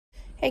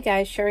Hey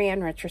guys, Sheri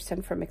and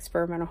Richerson from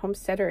Experimental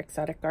Homesteader,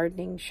 Exotic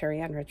Gardening,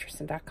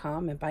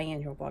 SheriandRicherson.com, and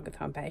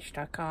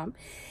biannualblogofhomepage.com.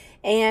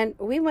 And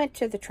we went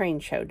to the train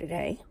show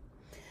today.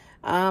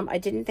 I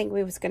didn't think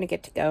we was going to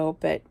get to go,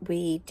 but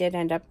we did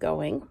end up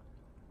going.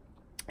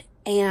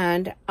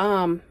 And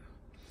I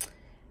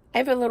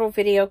have a little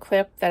video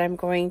clip that I'm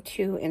going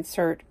to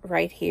insert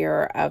right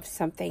here of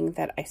something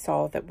that I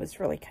saw that was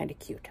really kind of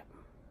cute.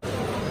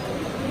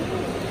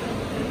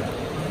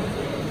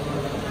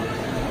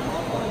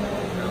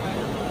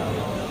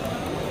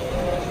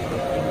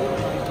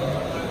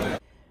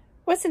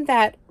 Wasn't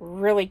that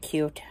really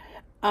cute?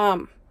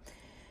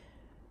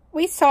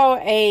 We saw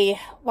a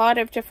lot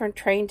of different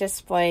train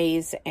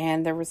displays,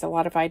 and there was a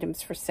lot of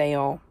items for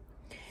sale.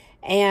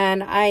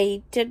 And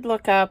I did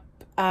look up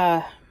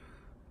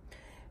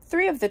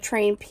 3 of the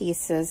train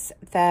pieces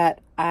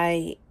that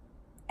I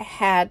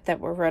had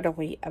that were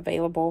readily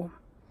available.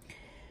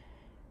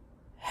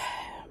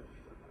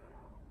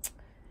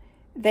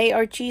 They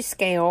are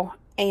G-scale,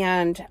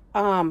 and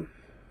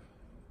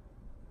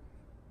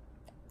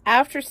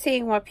after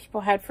seeing what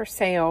people had for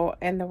sale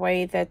and the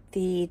way that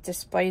the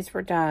displays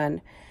were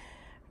done,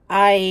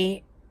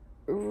 I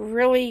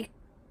really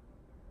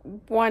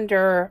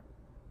wonder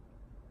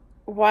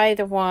why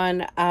the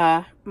one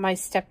my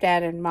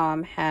stepdad and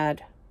mom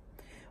had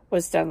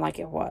was done like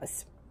it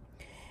was.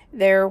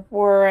 There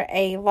were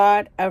a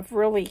lot of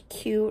really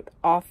cute,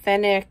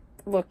 authentic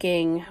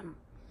looking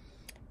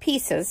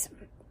pieces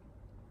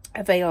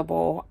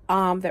available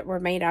that were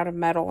made out of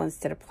metal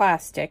instead of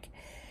plastic,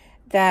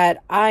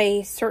 that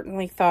I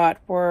certainly thought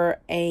were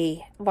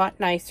a lot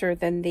nicer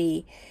than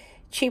the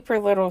cheaper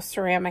little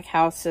ceramic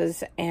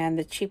houses and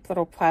the cheap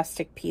little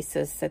plastic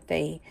pieces that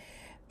they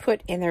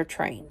put in their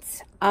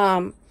trains.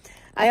 I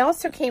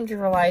also came to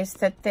realize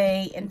that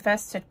they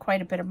invested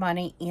quite a bit of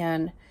money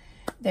in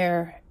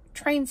their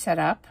train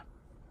setup,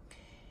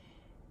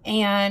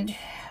 and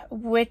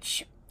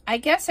which I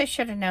guess I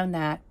should have known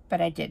that,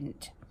 but I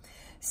didn't.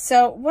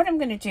 So what I'm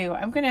going to do,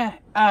 I'm going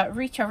to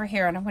reach over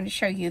here and I'm going to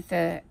show you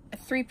the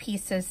 3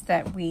 pieces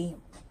that we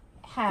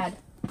had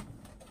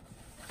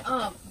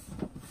that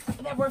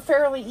were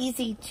fairly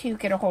easy to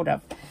get a hold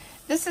of.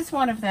 This is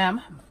one of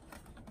them,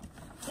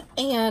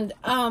 and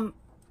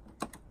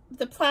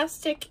the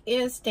plastic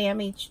is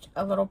damaged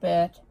a little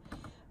bit,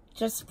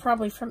 just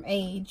probably from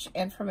age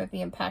and from it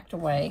being packed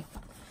away,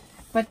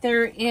 but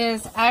there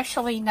is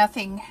actually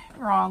nothing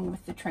wrong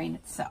with the train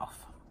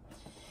itself.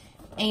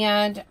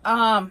 And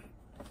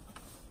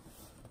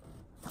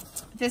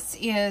this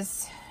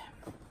is,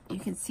 you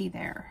can see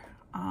there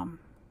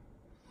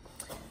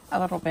a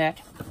little bit.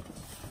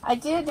 I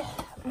did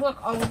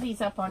look all of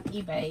these up on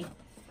eBay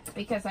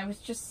because I was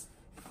just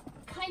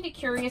kind of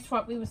curious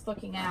what we was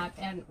looking at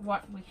and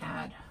what we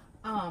had.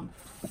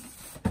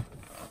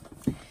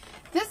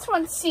 This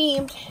one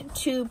seemed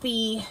to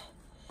be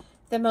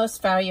the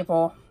most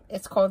valuable.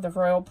 It's called the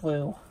Royal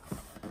Blue.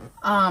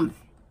 I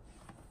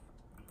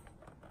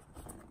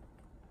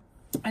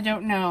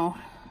don't know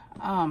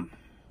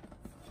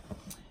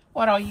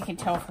what all you can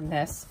tell from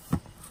this,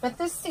 but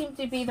this seemed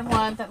to be the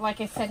one that,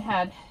 like I said,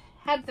 had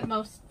the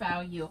most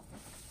value.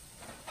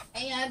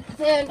 And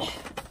then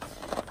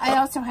I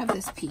also have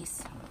this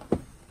piece.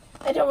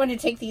 I don't want to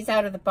take these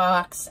out of the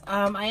box.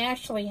 I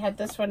actually had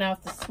this one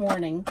out this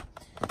morning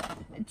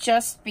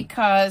just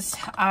because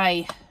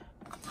I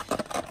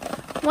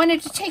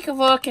wanted to take a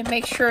look and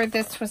make sure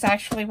this was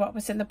actually what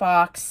was in the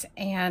box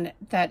and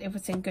that it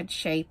was in good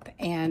shape.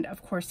 And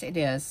of course it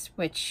is,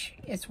 which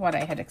is what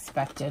I had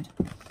expected.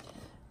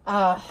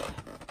 I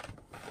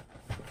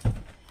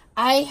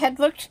had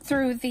looked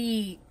through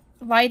the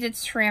lighted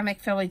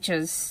ceramic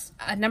villages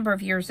a number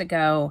of years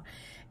ago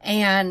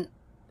and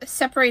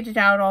separated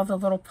out all the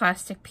little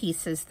plastic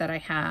pieces that I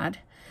had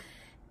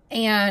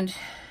and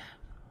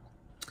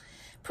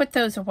put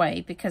those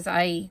away because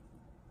I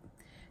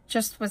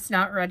just was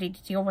not ready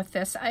to deal with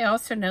this. I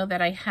also know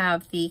that I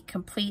have the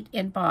complete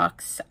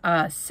in-box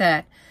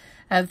set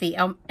of the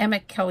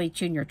Emmett Kelly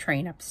Jr.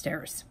 train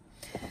upstairs.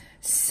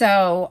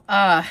 So,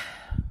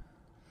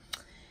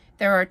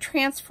 there are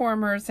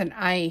transformers, and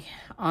I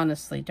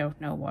honestly don't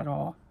know what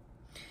all.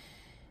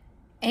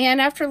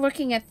 And after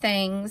looking at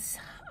things,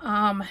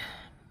 I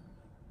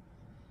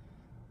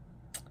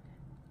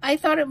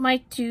thought it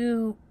might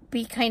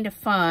be kind of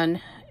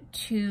fun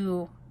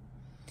to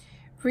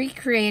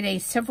recreate a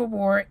Civil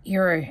War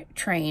era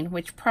train,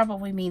 which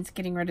probably means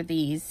getting rid of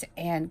these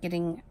and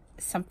getting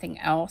something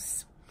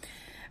else.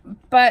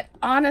 But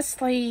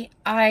honestly,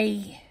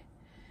 I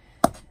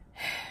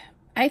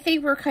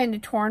think we're kind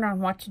of torn on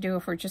what to do,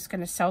 if we're just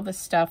going to sell this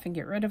stuff and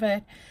get rid of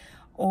it,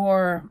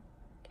 or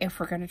if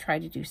we're going to try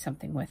to do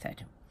something with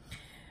it.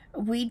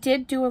 We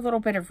did do a little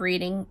bit of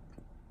reading,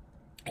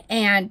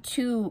 and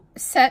to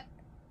set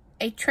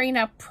a train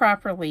up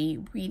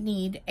properly, we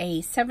need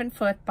a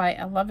 7-foot by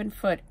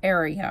 11-foot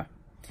area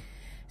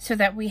so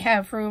that we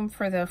have room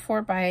for the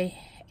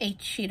 4x8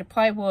 sheet of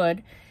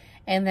plywood,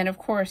 and then of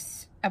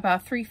course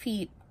about 3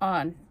 feet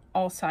on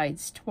all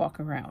sides to walk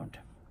around.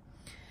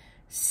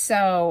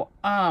 So,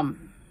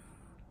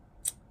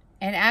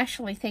 And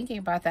actually thinking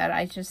about that,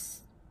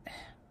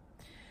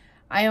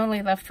 I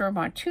only left room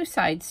on 2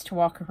 sides to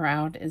walk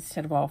around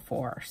instead of all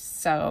 4.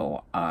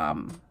 So,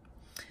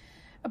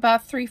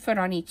 about 3 foot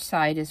on each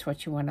side is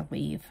what you want to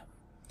leave.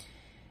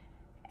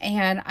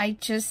 And I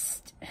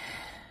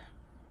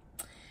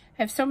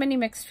have so many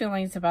mixed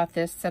feelings about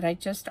this that I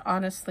just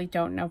honestly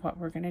don't know what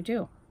we're going to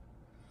do.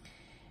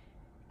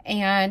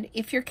 And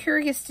if you're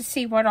curious to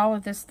see what all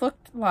of this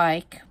looked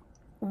like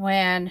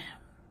when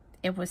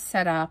it was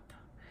set up,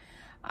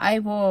 I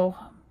will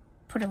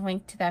put a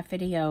link to that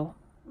video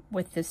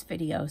with this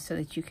video so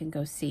that you can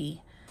go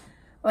see.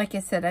 Like I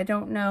said, I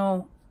don't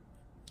know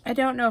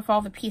if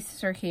all the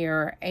pieces are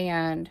here,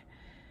 and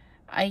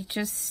I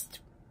just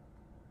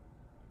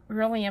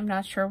really am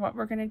not sure what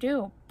we're going to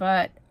do.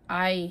 But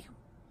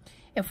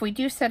if we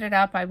do set it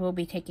up, I will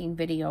be taking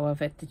video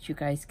of it that you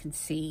guys can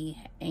see,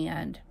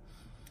 and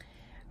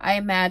I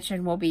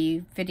imagine we'll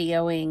be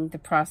videoing the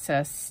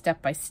process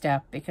step by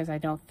step, because I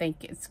don't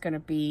think it's going to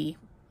be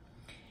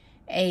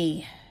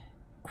a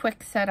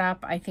quick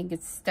setup. I think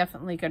it's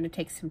definitely going to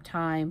take some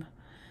time.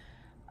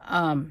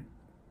 A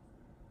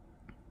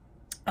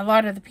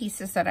lot of the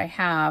pieces that I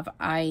have,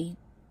 I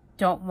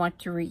don't want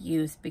to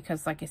reuse,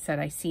 because like I said,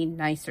 I see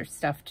nicer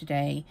stuff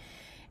today,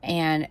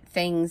 and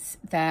things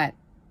that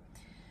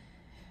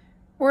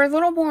were a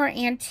little more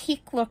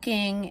antique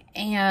looking,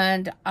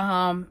 and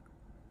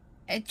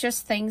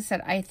just things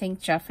that I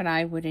think Jeff and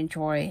I would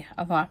enjoy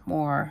a lot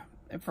more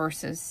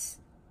versus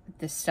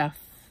the stuff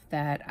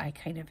that I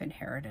kind of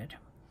inherited.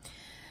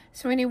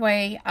 So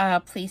anyway,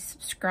 please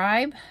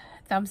subscribe,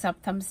 thumbs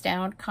up, thumbs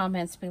down,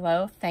 comments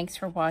below. Thanks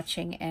for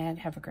watching, and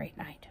have a great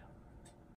night.